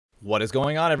What is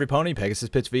going on, every pony? Pegasus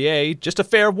Pitch VA. Just a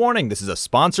fair warning, this is a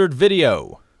sponsored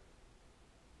video.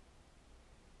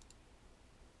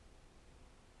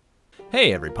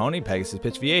 Hey, every pony, Pegasus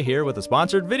Pitch VA here with a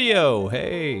sponsored video.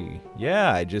 Hey,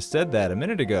 yeah, I just said that a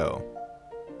minute ago.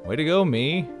 Way to go,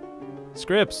 me.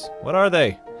 Scripts, what are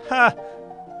they? Ha!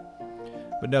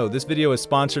 But no, this video is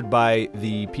sponsored by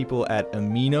the people at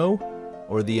Amino,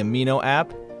 or the Amino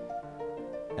app.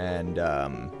 And,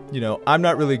 you know, I'm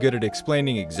not really good at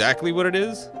explaining exactly what it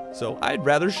is, so I'd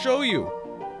rather show you.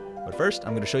 But first,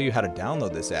 I'm going to show you how to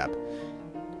download this app.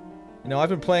 You know, I've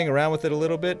been playing around with it a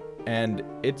little bit, and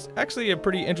it's actually a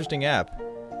pretty interesting app.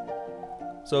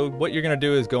 So what you're going to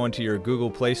do is go into your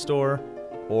Google Play Store,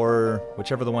 or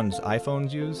whichever the ones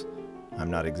iPhones use.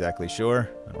 I'm not exactly sure.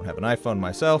 I don't have an iPhone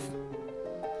myself.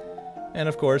 And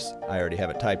of course, I already have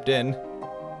it typed in.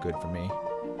 Good for me.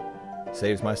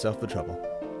 Saves myself the trouble.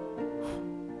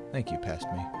 Thank you, past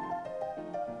me.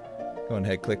 Go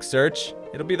ahead, click search.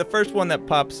 It'll be the first one that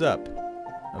pops up.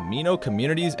 Amino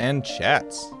Communities and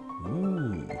Chats.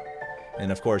 Ooh.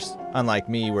 And of course, unlike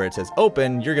me where it says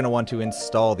open, you're going to want to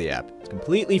install the app. It's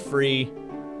completely free,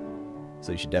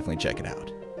 so you should definitely check it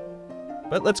out.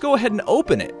 But let's go ahead and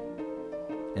open it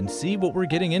and see what we're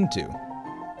getting into.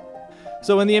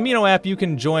 So in the Amino app, you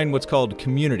can join what's called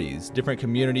communities. Different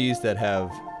communities that have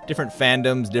different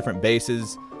fandoms, different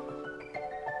bases,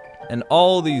 and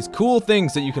all these cool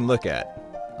things that you can look at.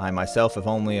 I myself am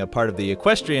only a part of the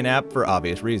Equestrian app for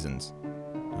obvious reasons.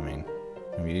 I mean,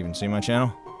 have you even seen my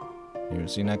channel? You even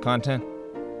seen that content?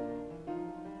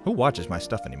 Who watches my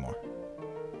stuff anymore?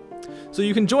 So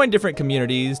you can join different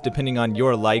communities depending on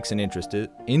your likes and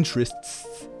interests.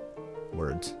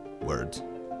 Words.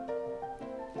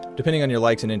 Depending on your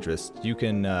likes and interests, you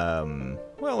can,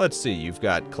 well, let's see. You've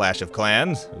got Clash of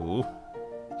Clans. Ooh.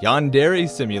 Yandere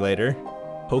Simulator.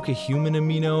 Pokehuman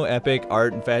Amino, Epic,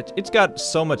 Art and Fetch. It's got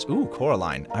so much. Ooh,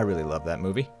 Coraline. I really love that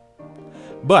movie.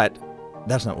 But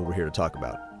that's not what we're here to talk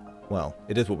about. Well,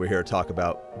 it is what we're here to talk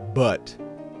about, but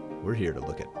we're here to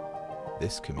look at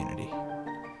this community.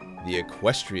 The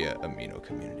Equestria Amino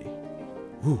community.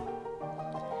 Ooh.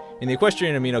 In the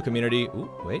Equestrian Amino community, ooh,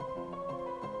 wait.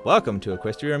 Welcome to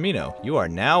Equestria Amino. You are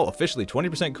now officially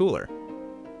 20% cooler.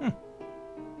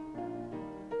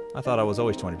 I thought I was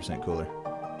always 20% cooler.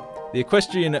 The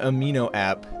Equestrian Amino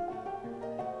app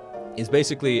is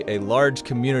basically a large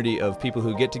community of people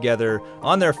who get together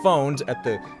on their phones at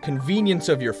the convenience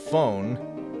of your phone,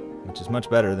 which is much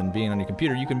better than being on your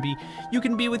computer. You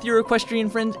can be with your equestrian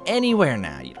friends anywhere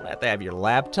now. You don't have to have your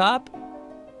laptop.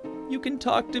 You can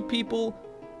talk to people.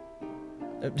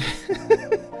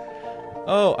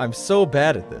 Oh, I'm so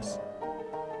bad at this.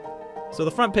 So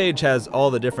the front page has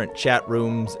all the different chat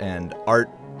rooms and art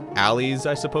alleys,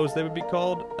 I suppose they would be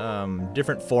called.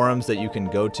 Different forums that you can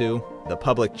go to. The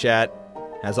public chat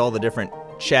has all the different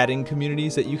chatting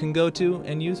communities that you can go to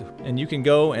and use. And you can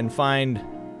go and find,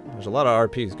 there's a lot of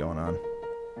RPs going on.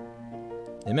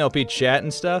 MLP chat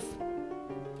and stuff.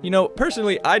 You know,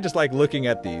 personally, I just like looking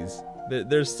at these.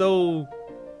 They're so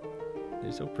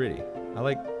pretty. I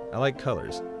like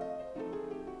colors.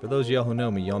 For those of y'all who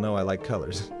know me, y'all know I like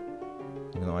colors.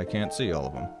 Even though I can't see all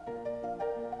of them.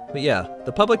 But yeah,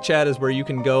 the public chat is where you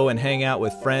can go and hang out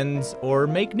with friends or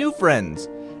make new friends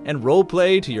and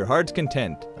roleplay to your heart's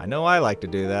content. I know I like to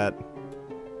do that.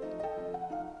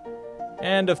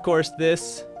 And of course,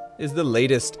 this is the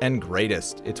latest and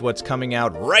greatest. It's what's coming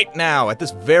out right now at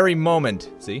this very moment.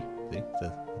 See? It's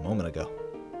a moment ago.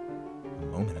 A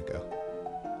moment ago.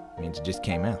 It means it just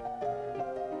came out.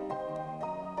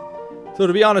 So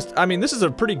to be honest, I mean, this is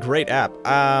a pretty great app.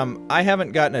 I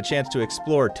haven't gotten a chance to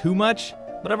explore too much,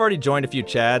 but I've already joined a few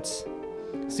chats,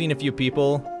 seen a few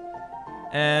people,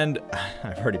 and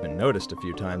I've already been noticed a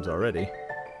few times already.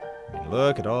 I mean,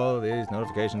 look at all these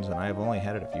notifications, and I've only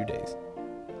had it a few days.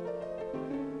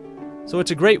 So it's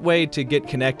a great way to get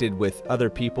connected with other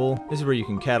people. This is where you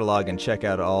can catalog and check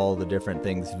out all the different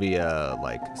things via,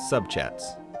 like,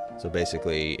 sub-chats. So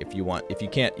basically, if you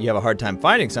have a hard time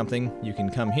finding something, you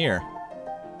can come here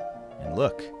and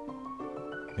look.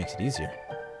 It makes it easier.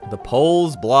 The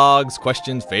polls, blogs,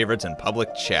 questions, favorites, and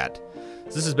public chat.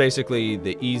 So this is basically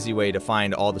the easy way to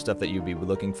find all the stuff that you'd be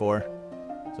looking for.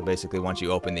 So basically, once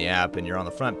you open the app and you're on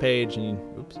the front page, and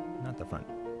oops, not the front.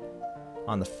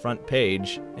 On the front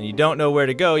page, and you don't know where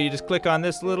to go, you just click on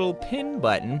this little pin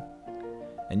button,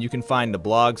 and you can find the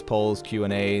blogs, polls,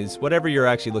 Q&As, whatever you're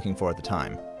actually looking for at the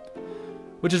time.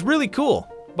 Which is really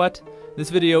cool, but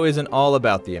this video isn't all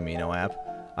about the Amino app.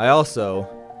 I also,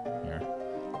 here,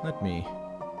 let me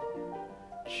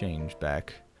change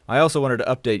back. I also wanted to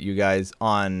update you guys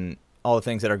on all the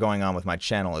things that are going on with my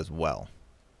channel as well.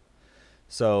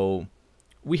 So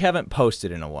we haven't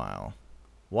posted in a while.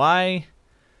 Why?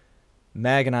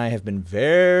 Mag and I have been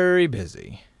very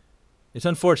busy. It's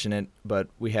unfortunate, but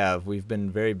we've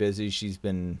been very busy. She's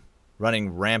been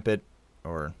running rampant,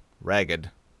 or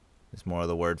ragged is more of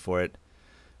the word for it,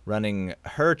 running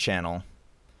her channel,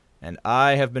 and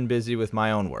I have been busy with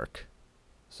my own work.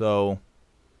 So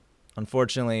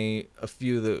unfortunately,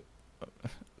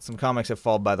 some comics have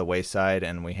fallen by the wayside,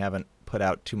 and we haven't put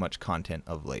out too much content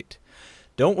of late.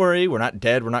 Don't worry, we're not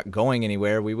dead, we're not going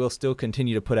anywhere. We will still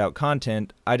continue to put out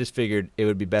content. I just figured it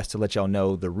would be best to let y'all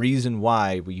know the reason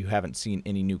why you haven't seen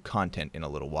any new content in a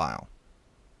little while.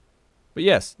 But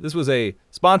yes, this was a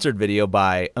sponsored video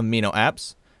by Amino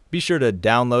Apps. Be sure to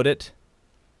download it.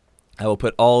 I will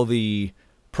put all the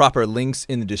proper links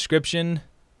in the description,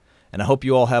 and I hope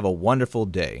you all have a wonderful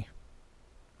day.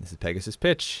 This is Pegasus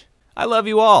Pitch. I love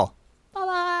you all.